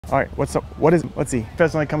All right, what's up? What is, let's see,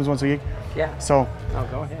 Fest only comes once a week? Yeah. So, oh,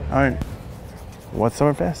 go ahead. All right, what's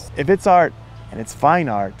Summerfest? If it's art, and it's fine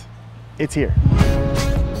art, it's here.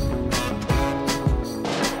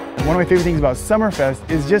 And one of my favorite things about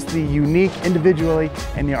Summerfest is just the unique individually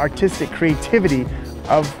and the artistic creativity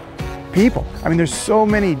of people. I mean, there's so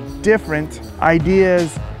many different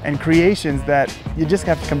ideas and creations that you just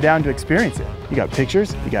have to come down to experience it. You got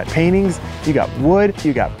pictures, you got paintings, you got wood,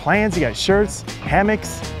 you got plants, you got shirts,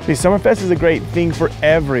 hammocks. The Summerfest is a great thing for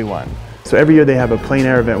everyone. So every year they have a plein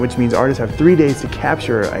air event, which means artists have 3 days to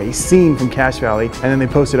capture a scene from Cache Valley, and then they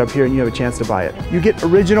post it up here and you have a chance to buy it. You get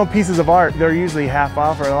original pieces of art. They're usually half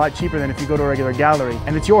off or a lot cheaper than if you go to a regular gallery,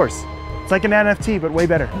 and it's yours. It's like an NFT, but way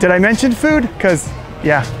better. Did I mention food? Because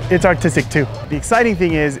yeah, it's artistic too. The exciting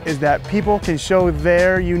thing is that people can show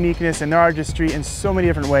their uniqueness and their artistry in so many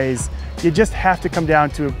different ways. You just have to come down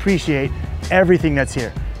to appreciate everything that's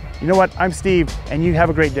here. You know what? I'm Steve, and you have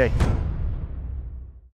a great day.